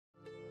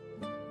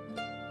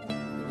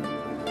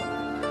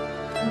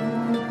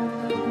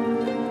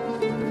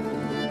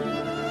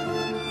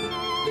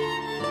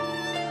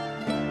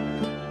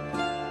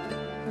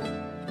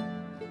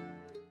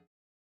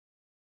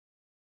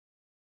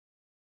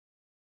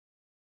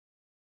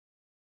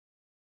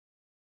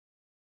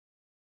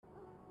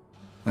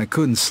I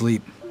couldn't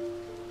sleep.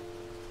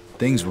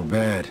 Things were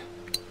bad,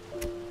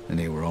 and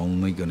they were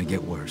only gonna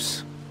get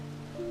worse.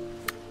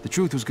 The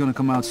truth was gonna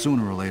come out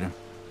sooner or later.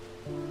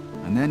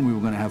 And then we were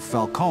gonna have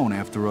Falcone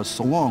after us,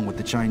 along with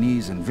the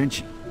Chinese and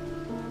Vinci.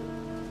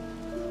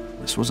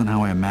 This wasn't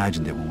how I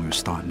imagined it when we were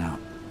starting out.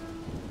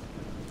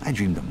 I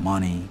dreamed of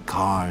money,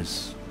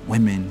 cars,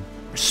 women,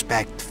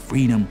 respect,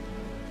 freedom.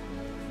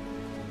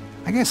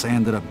 I guess I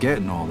ended up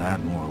getting all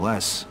that, more or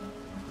less.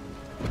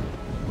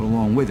 But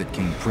along with it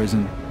came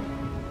prison,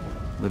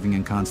 living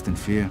in constant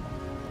fear,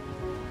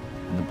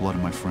 and the blood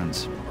of my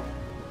friends.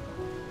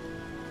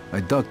 I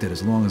ducked it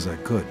as long as I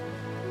could,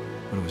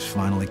 but it was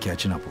finally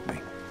catching up with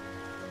me.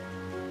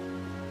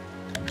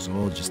 It was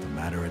all just a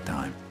matter of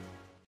time.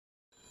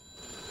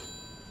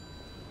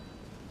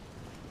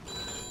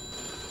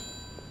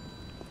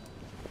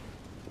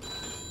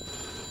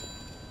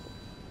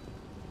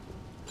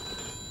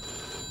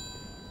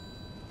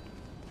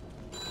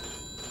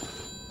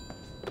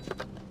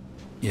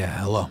 Yeah,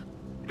 hello.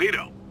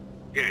 Vito.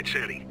 Yeah, it's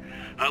Eddie.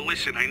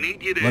 Listen, I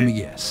need you to... Let me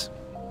guess.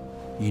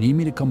 You need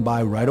me to come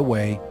by right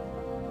away,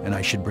 and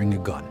I should bring a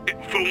gun.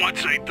 For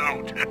once I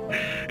don't.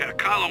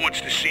 Carlo wants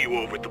to see you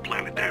over at the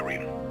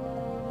planetarium.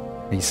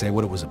 Did he say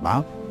what it was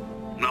about?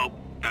 No.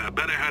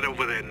 Better head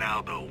over there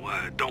now, though.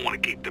 Don't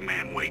want to keep the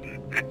man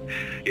waiting.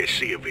 Yeah,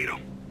 see you, Vito.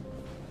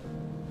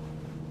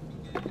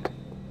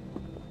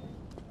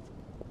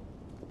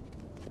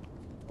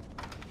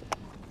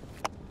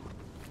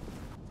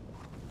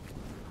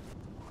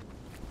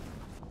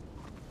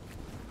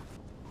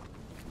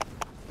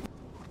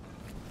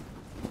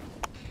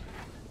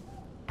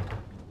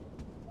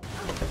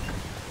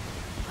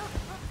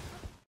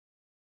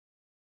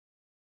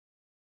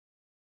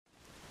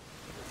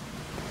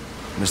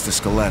 Mr.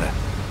 Scaletta,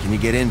 can you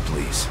get in,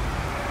 please?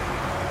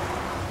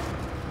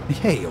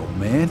 Hey, old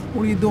man,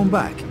 what are you doing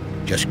back?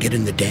 Just get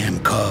in the damn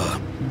car.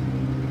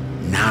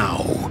 Now.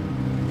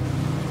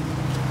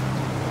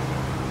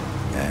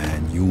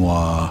 And you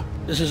are...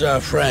 This is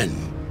our friend,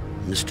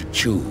 Mr.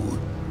 Chu.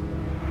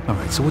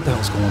 Alright, so what the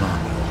hell's going on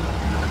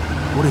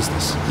here? What is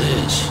this?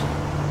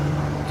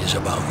 This is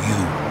about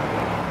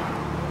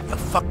you. You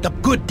fucked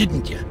up good,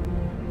 didn't you?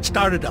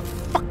 Started a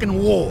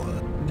fucking war.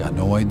 Got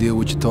no idea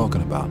what you're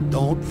talking about.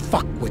 Don't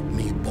fuck with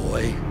me,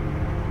 boy.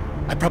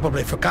 I've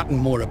probably forgotten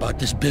more about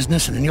this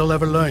business than you'll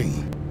ever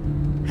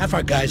learn. Half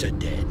our guys are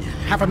dead.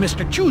 Half of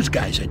Mr. Chu's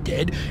guys are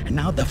dead. And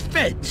now the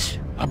feds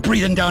are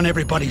breathing down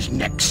everybody's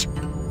necks.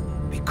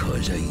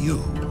 Because of you.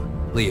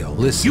 Leo,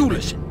 listen. You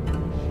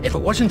listen. If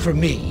it wasn't for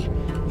me,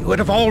 you would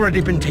have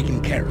already been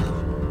taken care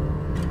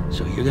of.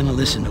 So you're gonna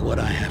listen to what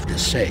I have to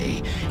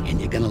say,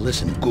 and you're gonna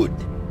listen good.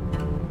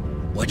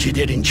 What you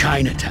did in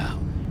Chinatown.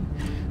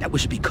 That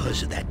was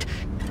because of that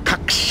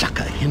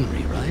cocksucker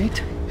Henry,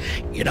 right?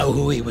 You know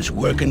who he was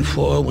working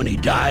for when he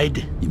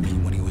died? You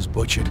mean when he was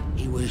butchered?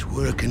 He was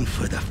working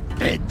for the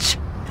feds.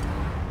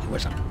 He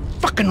was a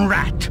fucking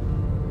rat.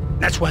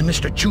 That's why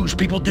Mr. Chu's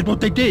people did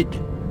what they did.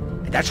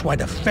 And that's why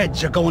the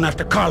feds are going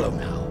after Carlo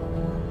now.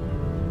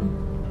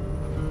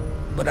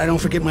 But I don't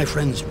forget my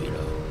friends, Vito.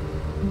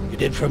 You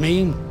did for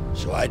me,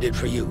 so I did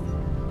for you.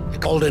 I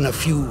called in a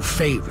few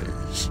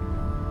favors.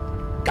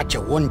 Got you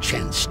one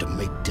chance to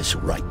make this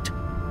right.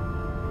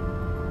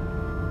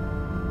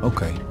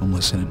 Okay, I'm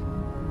listening.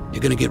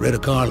 You're gonna get rid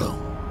of Carlo.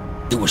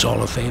 Do us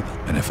all a favor.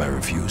 And if I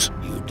refuse?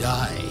 You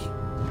die.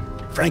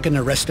 Frank and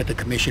the rest of the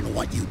commission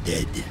want you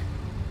dead.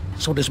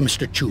 So does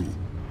Mr. Chu.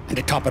 And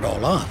to top it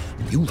all off,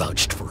 you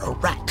vouched for a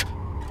rat.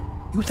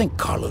 You think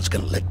Carlo's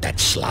gonna let that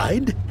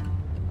slide?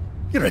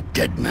 You're a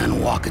dead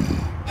man walking.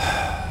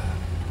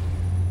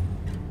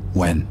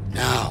 When?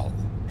 Now.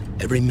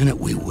 Every minute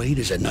we wait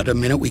is another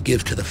minute we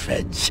give to the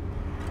feds.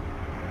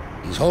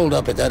 He's holed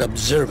up at that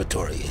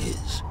observatory of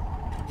his.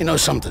 You know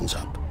something's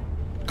up.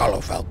 Carlo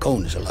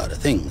Falcone is a lot of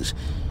things,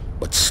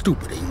 but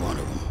stupid ain't one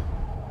of them.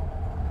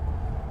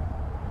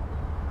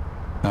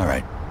 All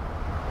right.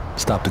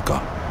 Stop the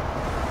car.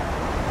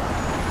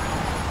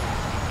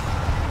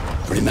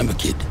 Remember,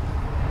 kid,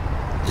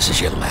 this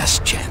is your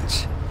last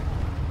chance.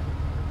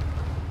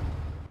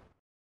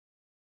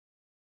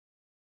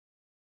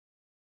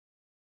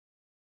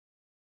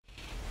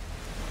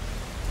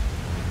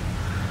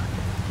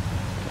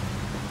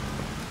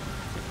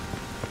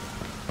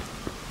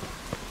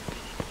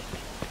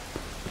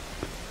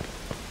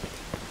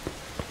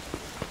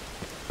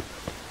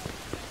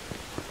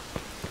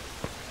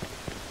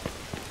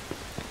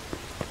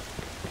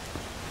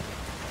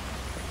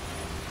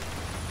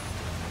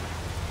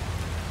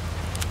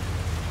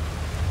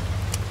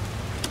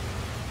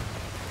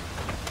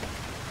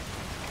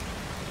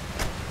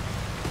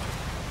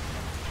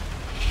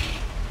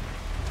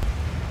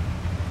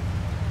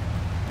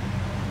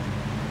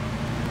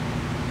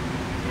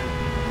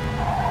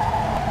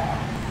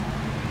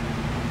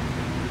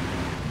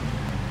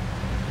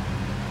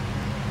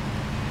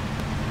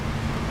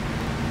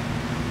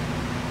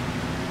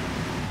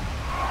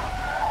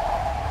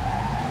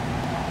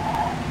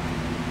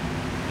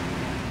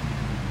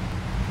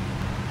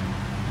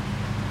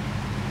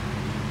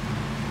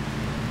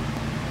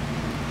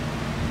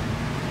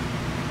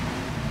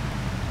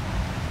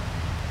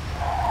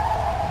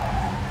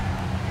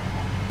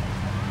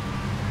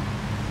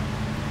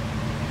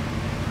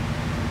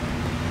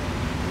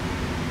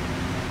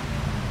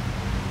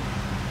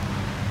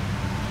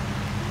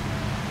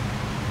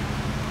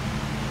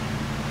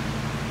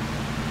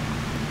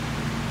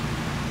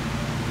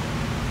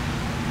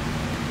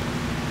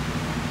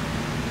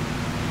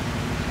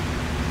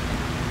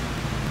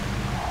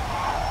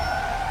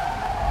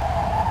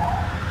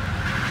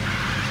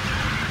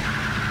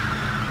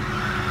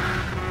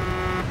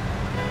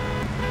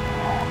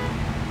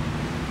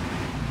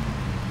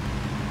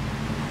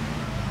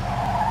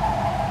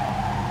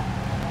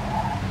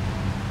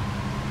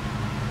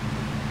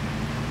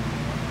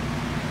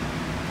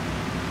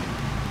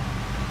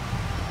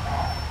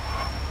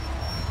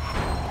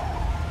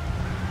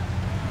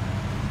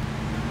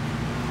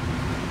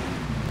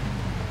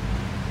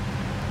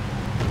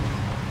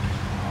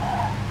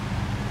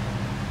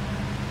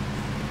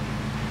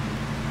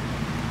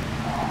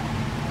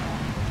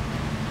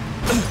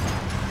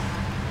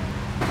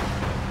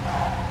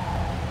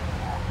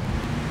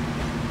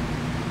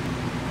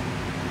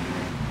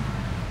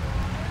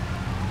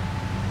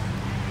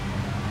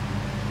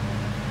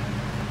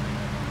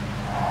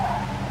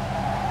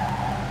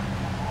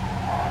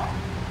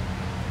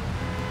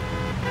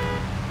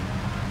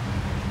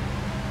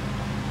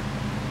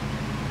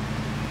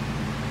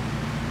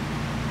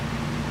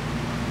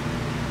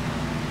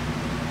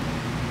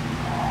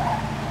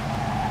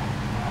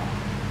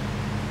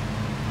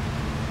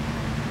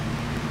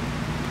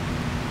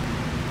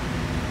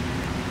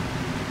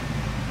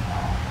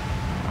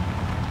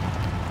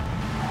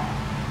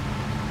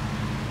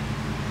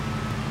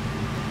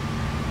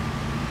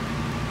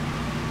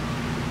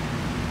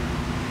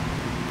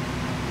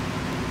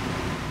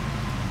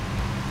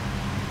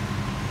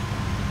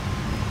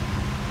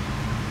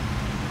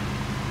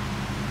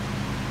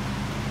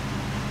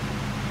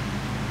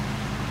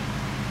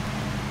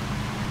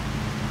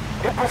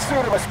 in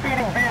pursuit of a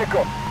speeding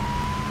vehicle.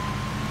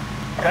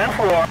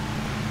 10-4.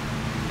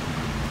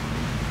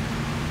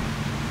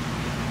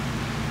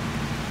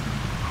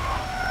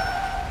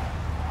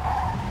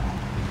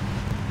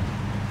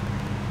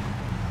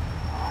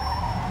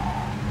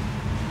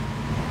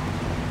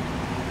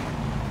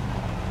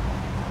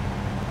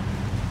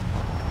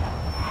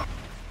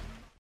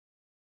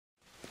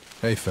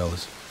 Hey,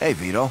 fellas. Hey,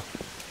 Vito.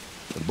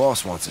 The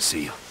boss wants to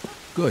see you.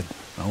 Good.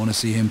 I want to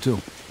see him, too.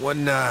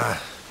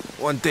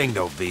 One thing,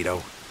 though,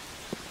 Vito.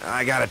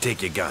 I gotta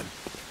take your gun.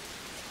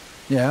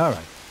 Yeah, all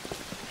right.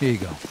 Here you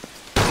go.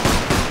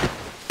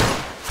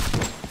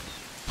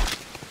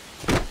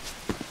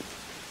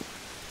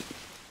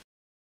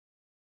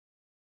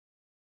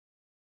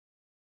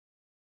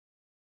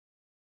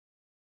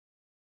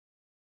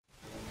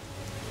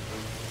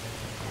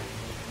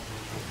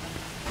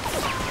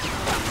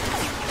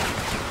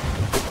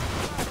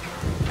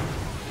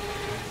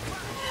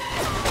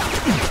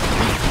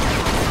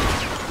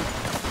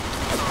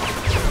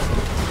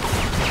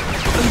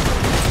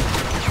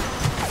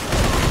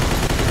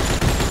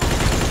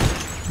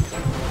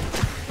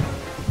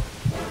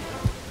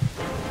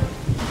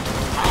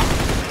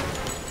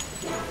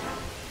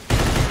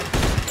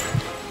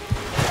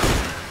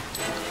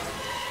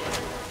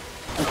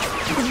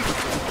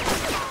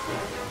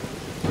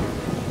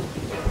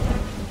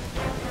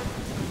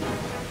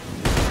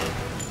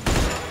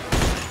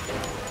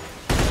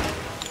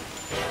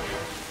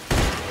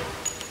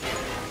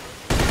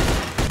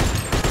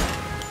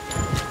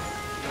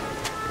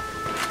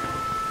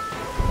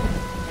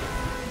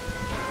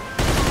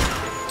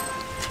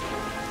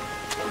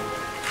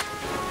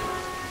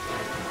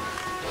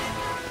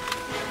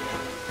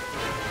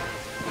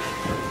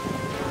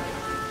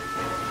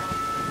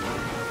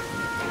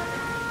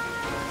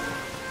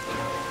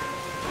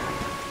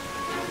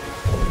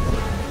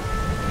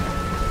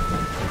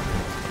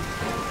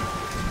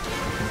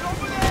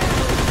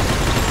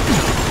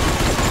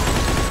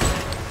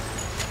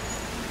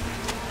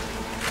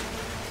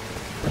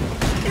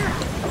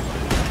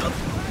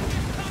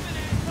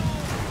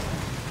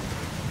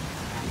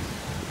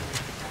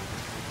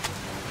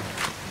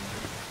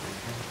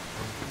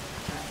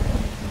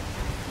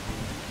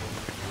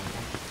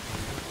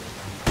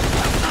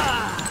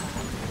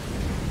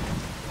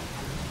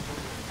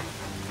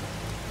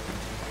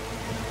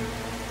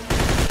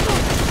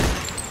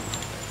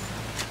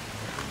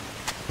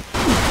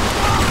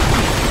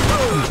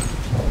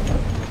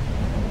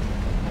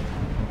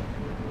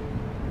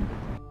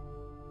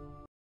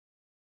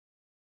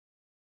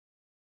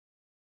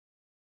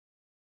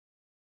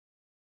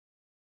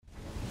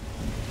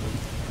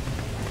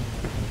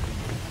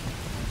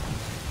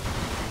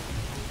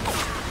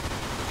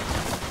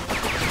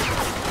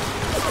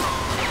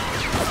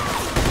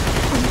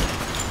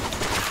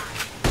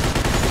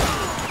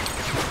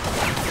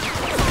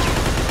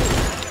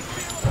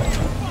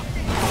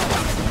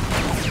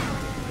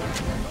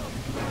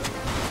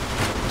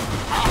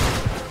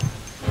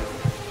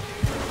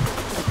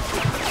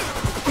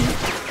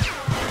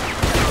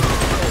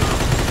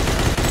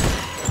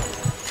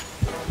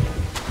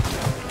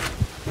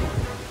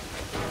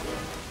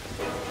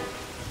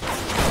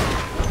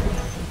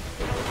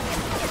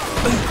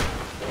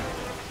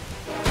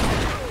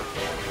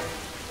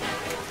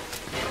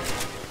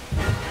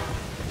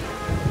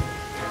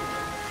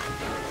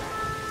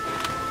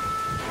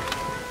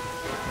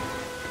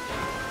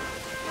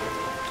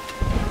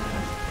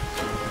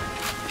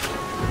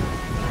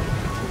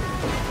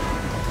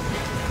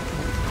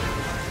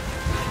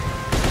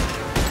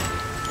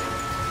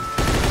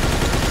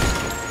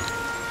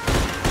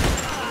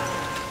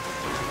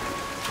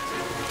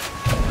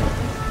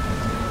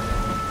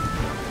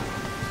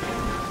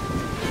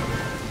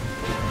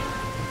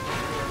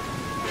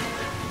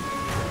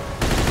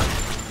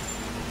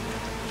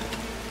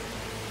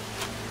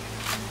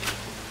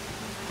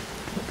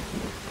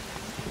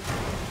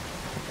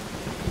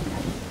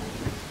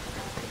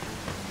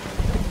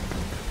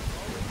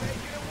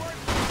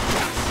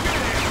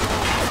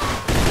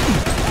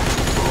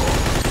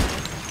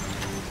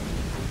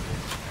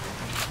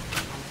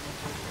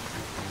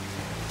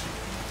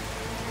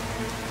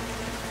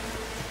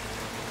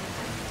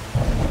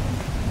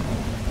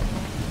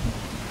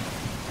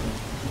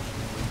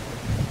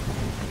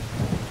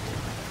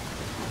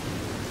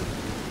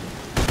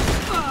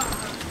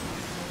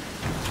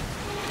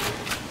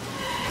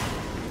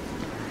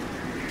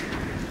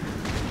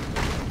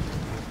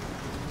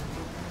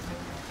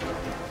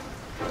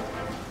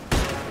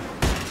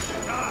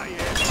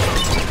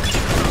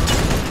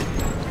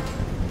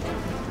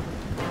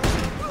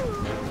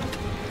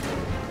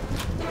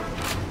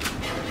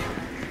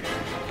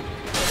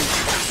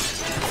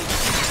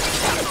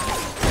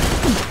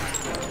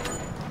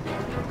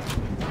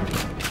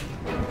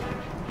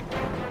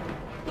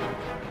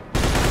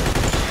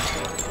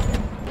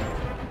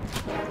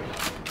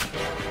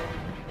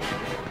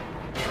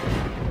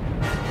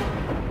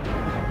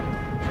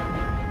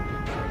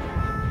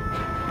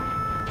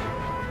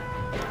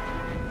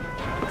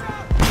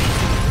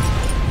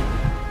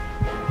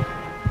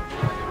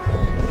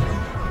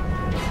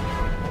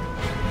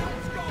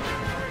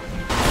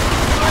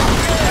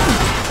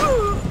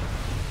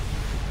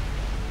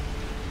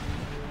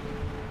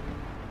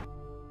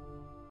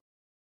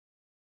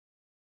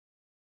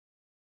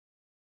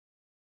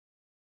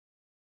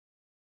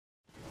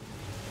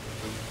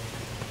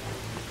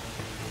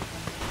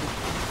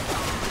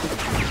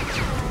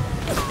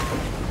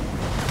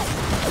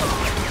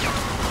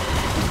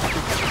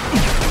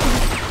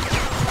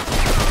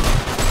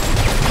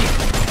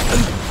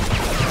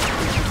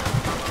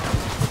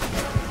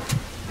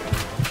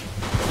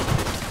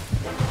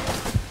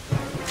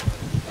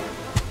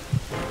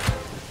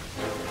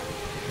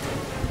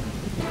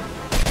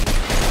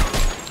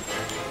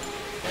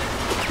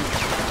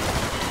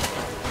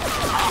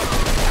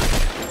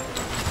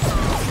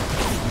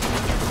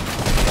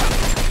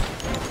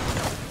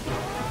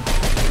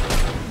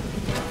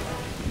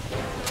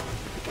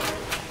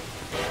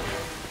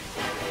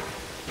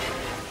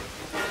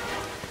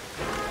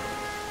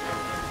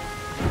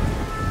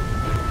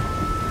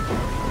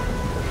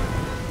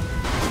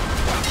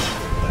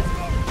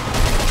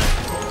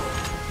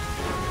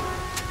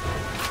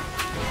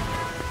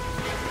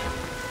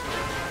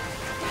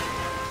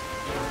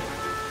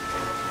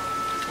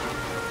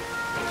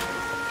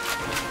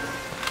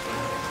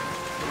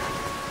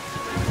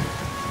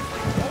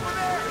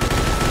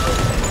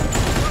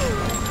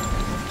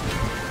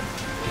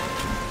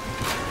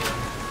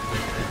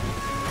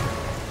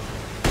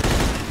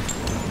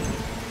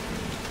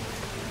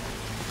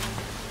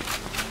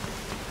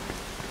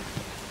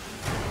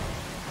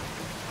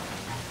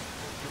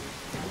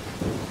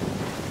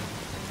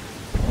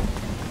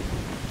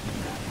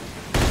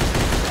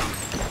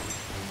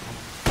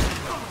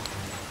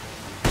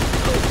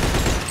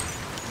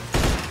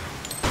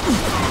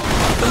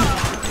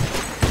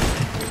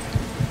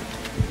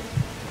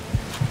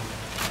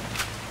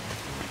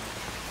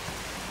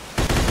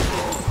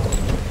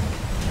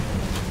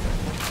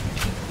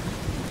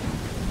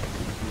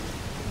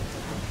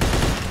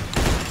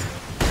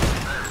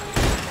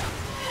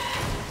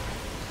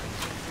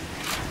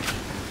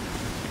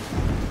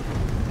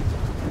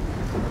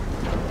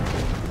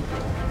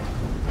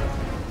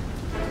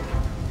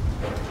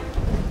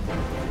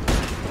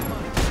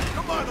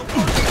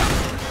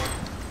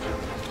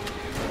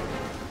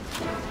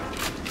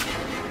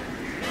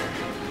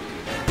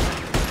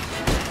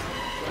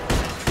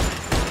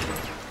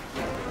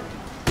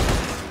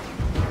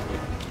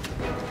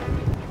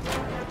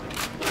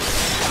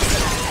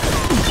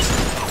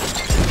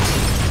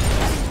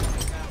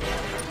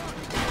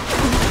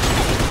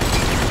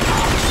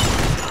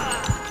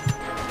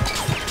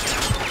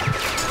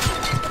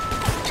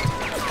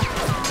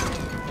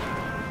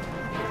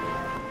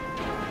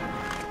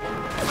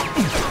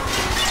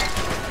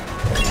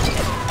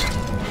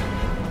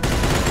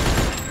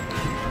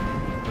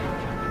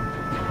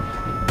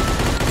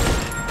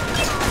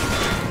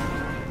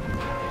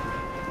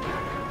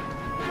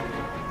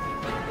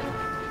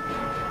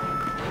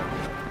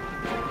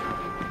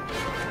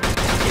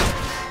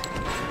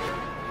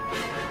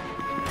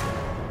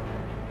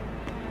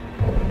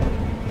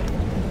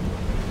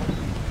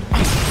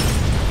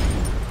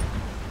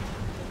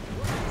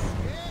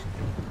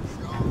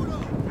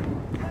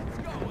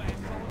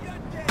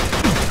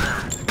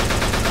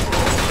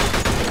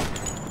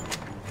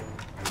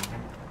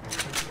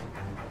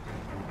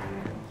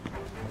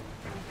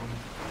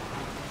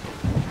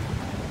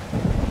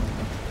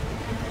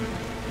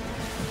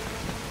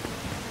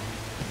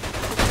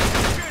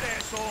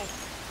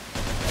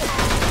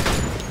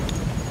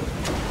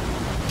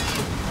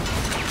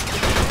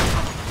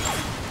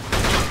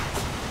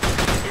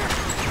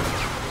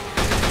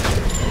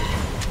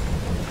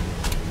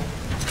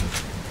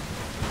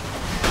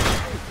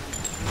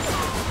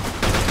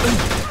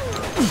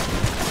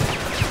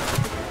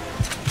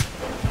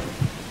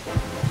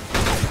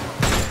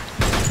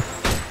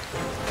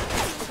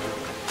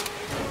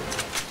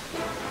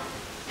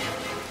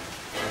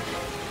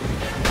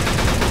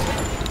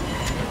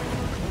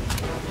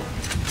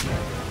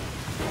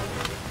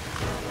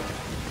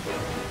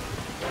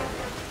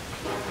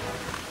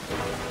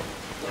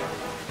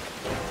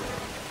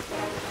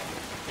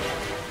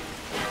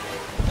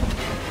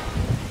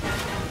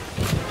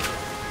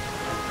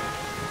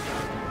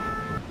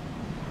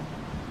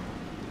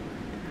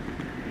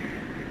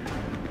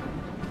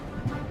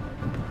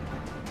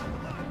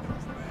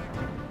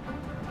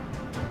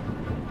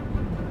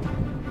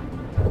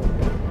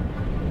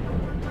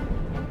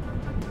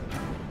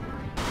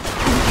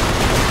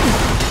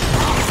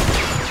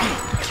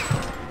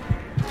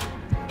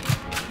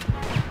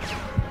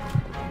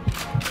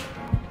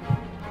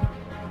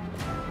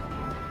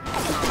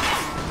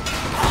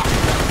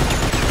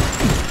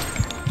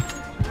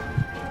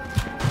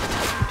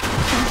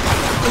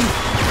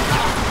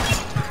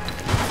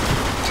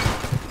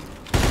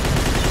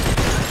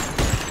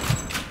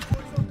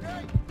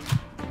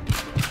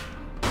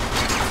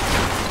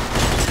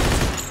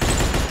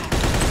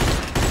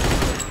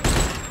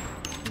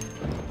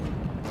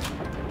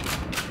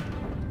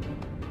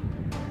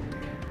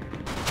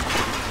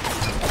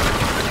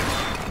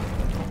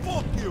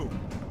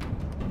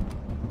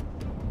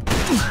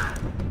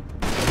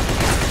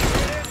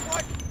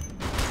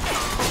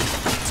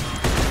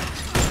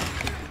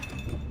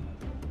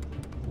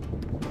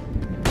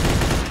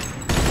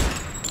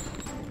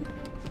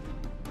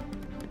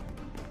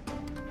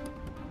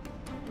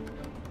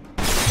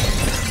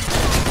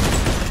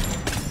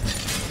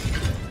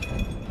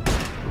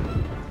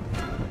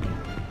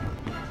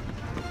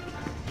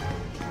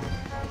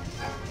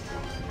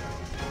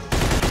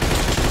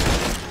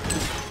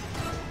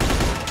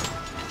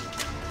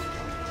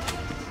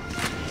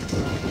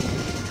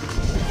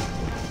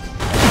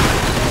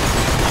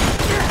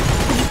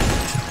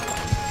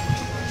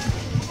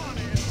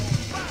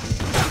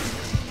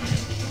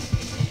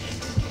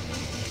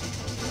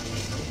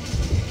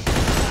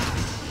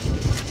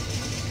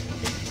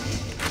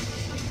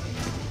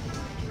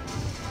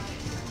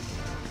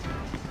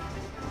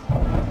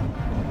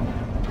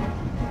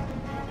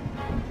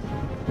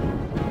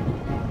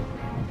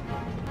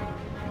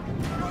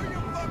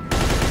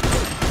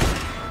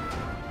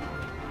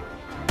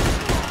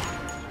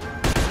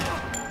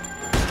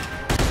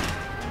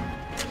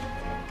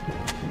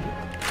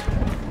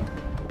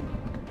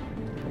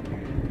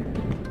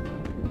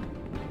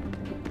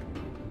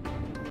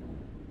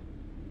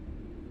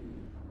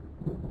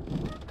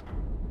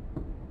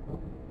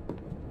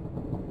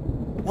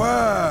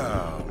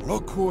 Well,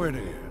 look who it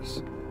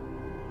is.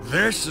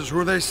 This is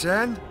who they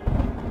send?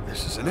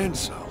 This is an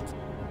insult.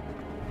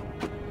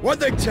 What'd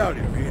they tell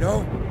you,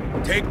 Vito?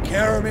 Take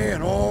care of me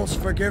and all's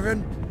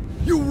forgiven?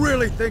 You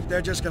really think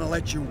they're just gonna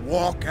let you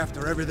walk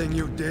after everything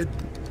you did?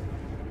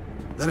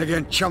 Then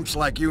again, chumps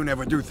like you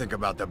never do think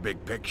about the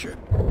big picture.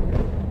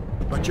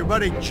 But your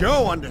buddy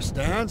Joe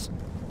understands.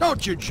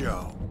 Don't you,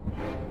 Joe?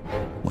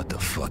 What the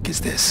fuck is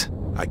this?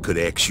 I could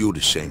ask you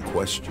the same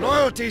question.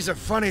 Loyalty's a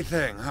funny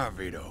thing, huh,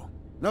 Vito?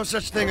 No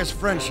such thing as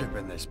friendship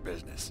in this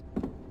business.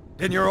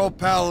 Didn't your old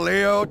pal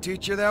Leo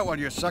teach you that while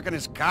you're sucking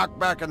his cock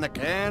back in the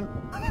can?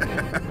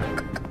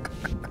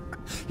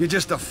 You're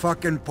just a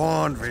fucking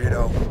pawn,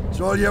 Vito. That's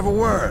all you ever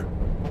were.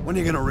 When are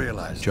you gonna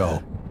realize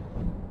Joe,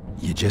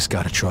 you just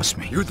gotta trust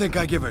me. You think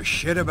I give a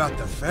shit about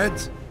the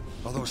feds?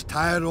 All those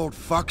tired old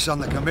fucks on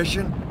the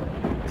commission?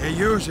 They're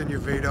using you,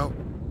 Vito.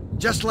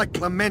 Just like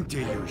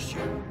Clemente used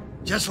you.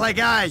 Just like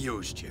I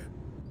used you.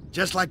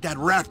 Just like that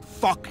rat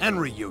fuck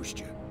Henry used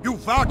you. You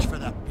vouched for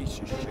that piece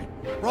of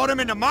shit. Brought him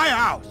into my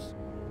house.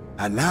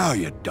 And now,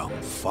 you dumb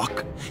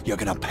fuck, you're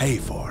gonna pay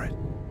for it.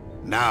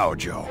 Now,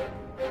 Joe.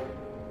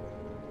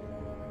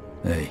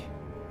 Hey,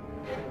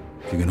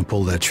 if you're gonna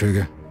pull that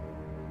trigger,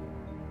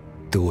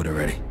 do it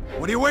already.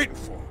 What are you waiting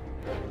for?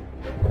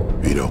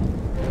 Vito,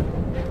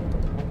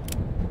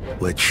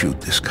 let's shoot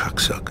this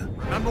cocksucker.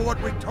 Remember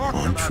what we talked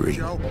On about, three.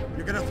 Joe?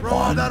 You're gonna throw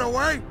all that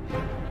away?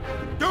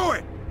 Do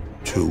it!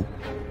 2.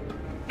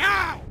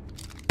 Now!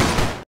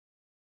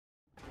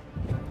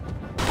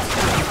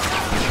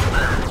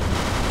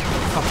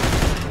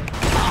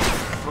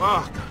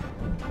 Fuck.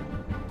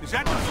 Is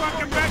that the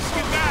fucking best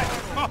you got?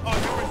 Oh,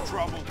 you're in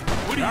trouble.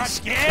 What are you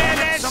scared,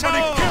 asshole?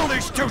 Somebody kill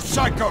these two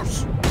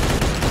psychos! I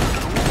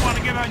won't want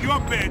to get on your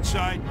bad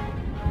side.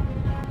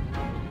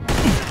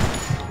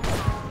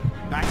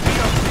 Back me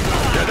up,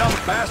 You dumb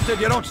bastard,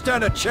 you don't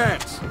stand a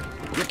chance.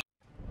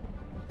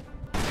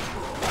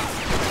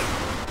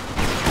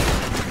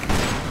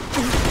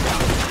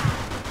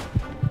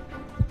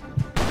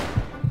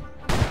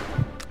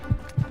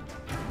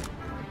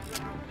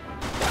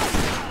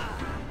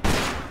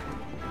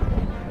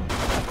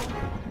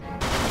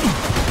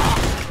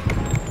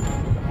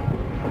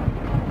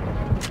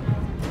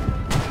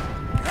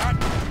 God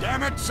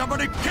damn it,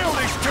 somebody kill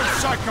these two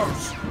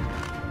psychos!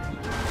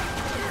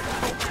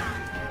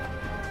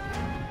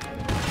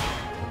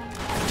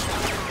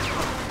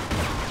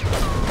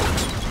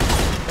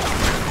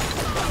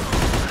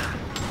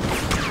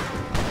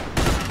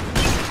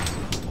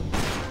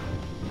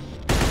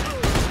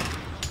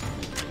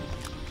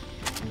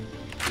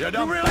 You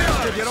dumb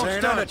bastard, you don't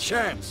stand a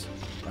chance.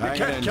 You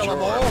can't kill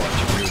them all.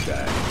 You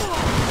die.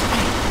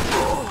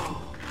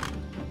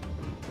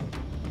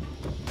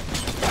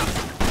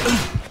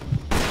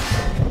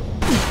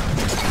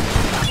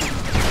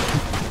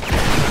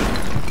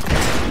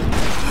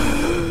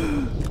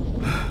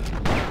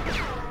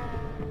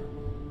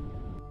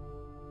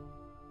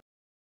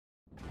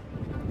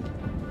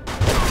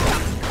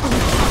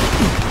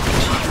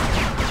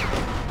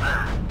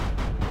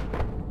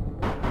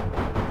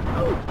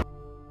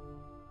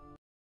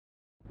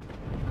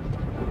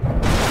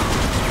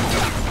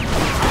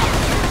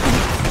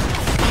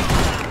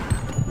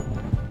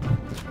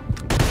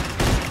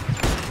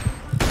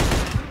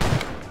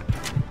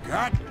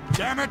 God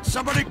damn it,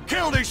 somebody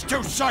kill these two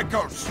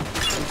psychos!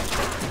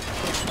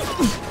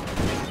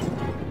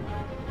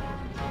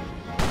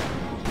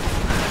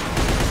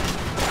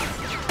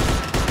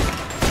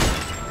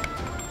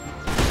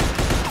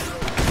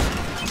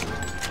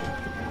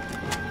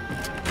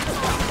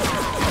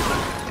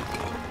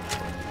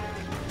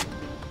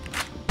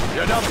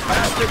 You dumb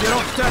bastard, you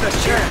don't stand a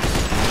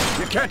chance!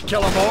 You can't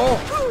kill them all!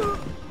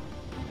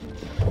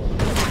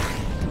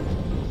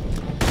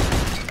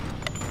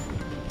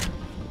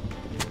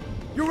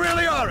 You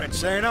really are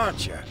insane,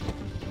 aren't you?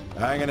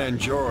 I'm gonna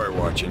enjoy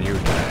watching you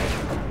die.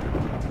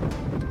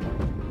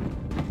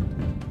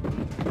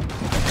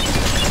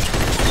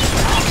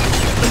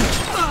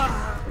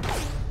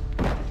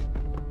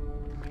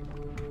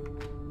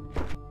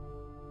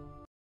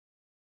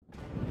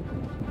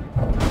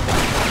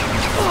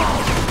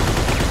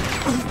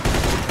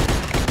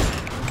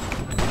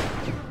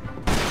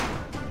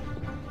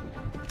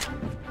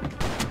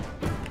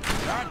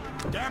 God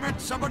damn it,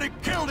 somebody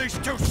kill these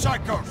two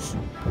psychos!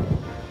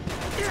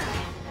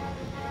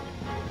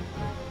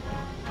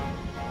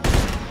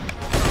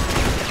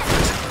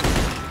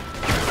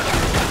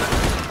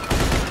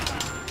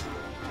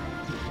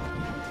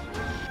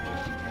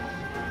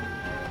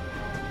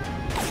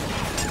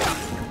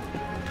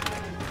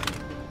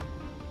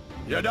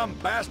 You dumb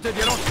bastard,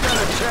 you don't stand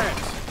a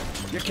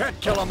chance! You can't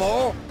kill them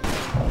all!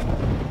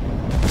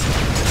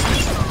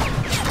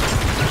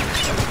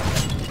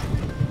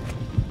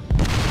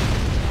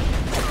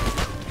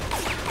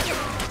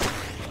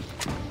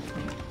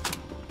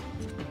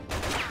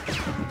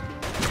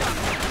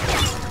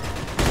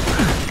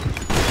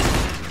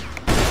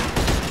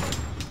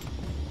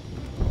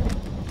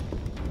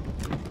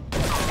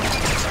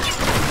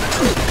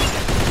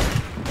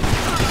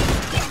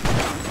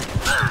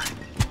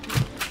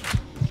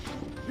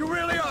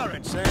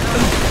 mind saying?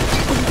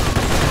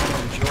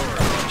 Sure,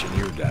 watching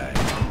you die.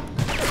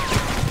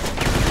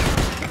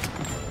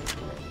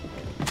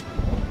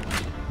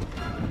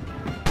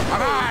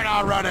 Come on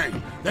already!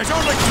 There's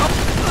only two...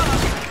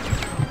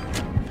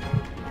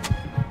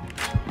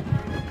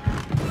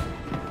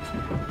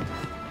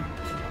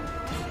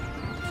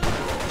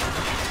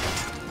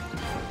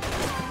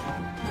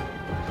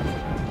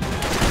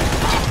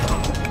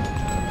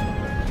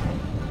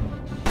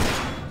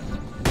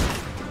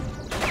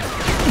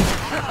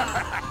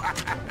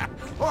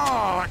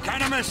 Oh, I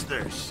kinda miss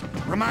this.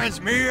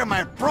 Reminds me of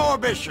my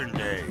Prohibition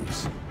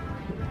days.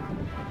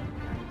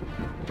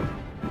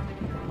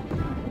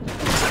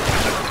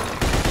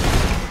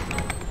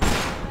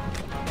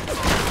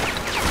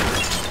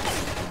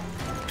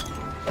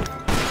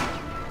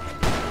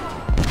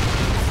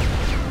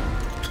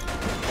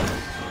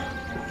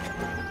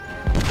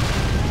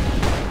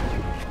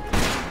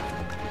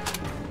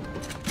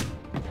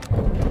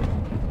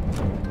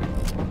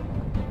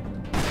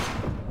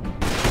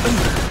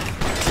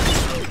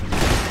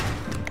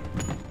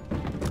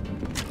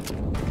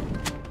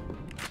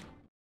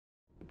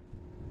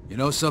 You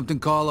know something,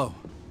 Carlo?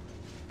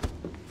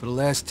 For the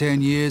last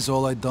 10 years,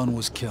 all I done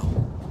was kill.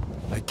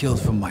 I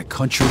killed for my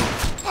country.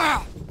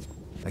 I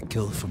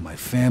killed for my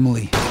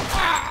family.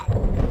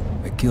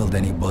 I killed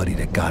anybody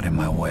that got in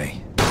my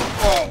way.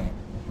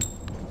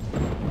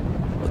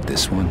 But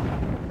this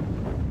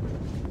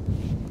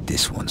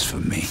one's for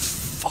me.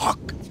 Fuck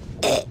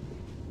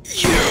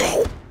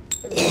you.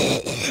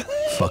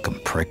 Fucking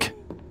prick.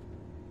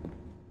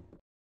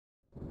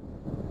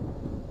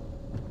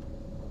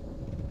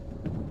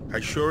 I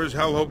sure as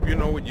hell hope you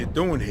know what you're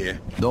doing here.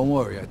 Don't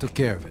worry, I took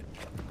care of it.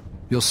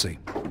 You'll see.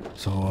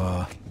 So,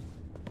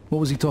 what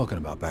was he talking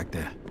about back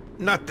there?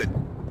 Nothing.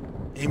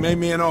 He made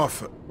me an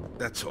offer,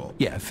 that's all.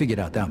 Yeah, I figured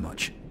out that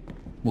much.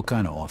 What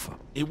kind of offer?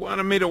 He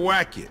wanted me to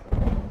whack you.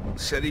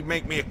 Said he'd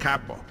make me a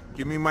capo.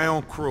 Give me my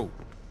own crew.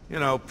 You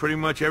know, pretty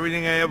much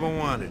everything I ever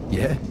wanted.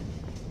 Yeah?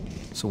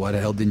 So why the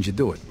hell didn't you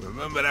do it?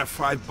 Remember that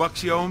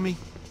 $5 you owe me?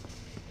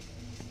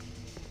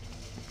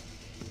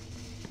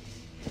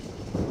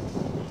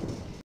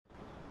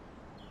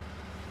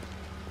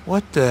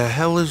 What the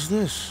hell is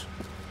this?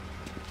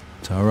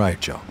 It's all right,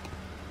 Joe.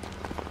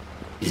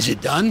 Is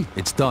it done?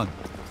 It's done.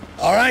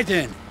 All right,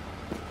 then.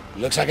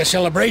 Looks like a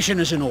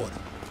celebration is in order.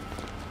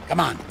 Come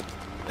on.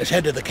 Let's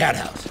head to the cat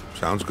house.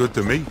 Sounds good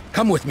to me.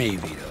 Come with me,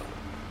 Vito.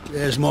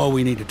 There's more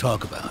we need to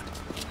talk about.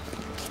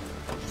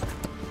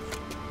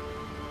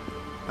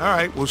 All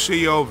right, we'll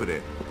see you over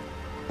there.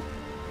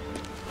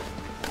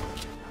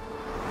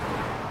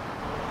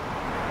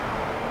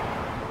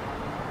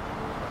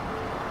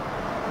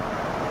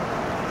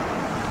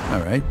 All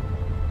right.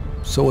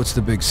 So what's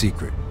the big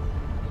secret?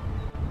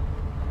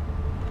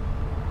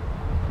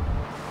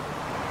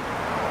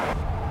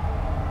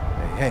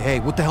 Hey,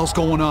 what the hell's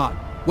going on?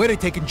 Where they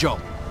taking Joe?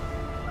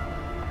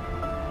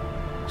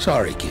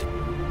 Sorry, kid.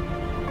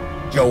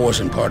 Joe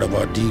wasn't part of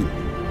our deal.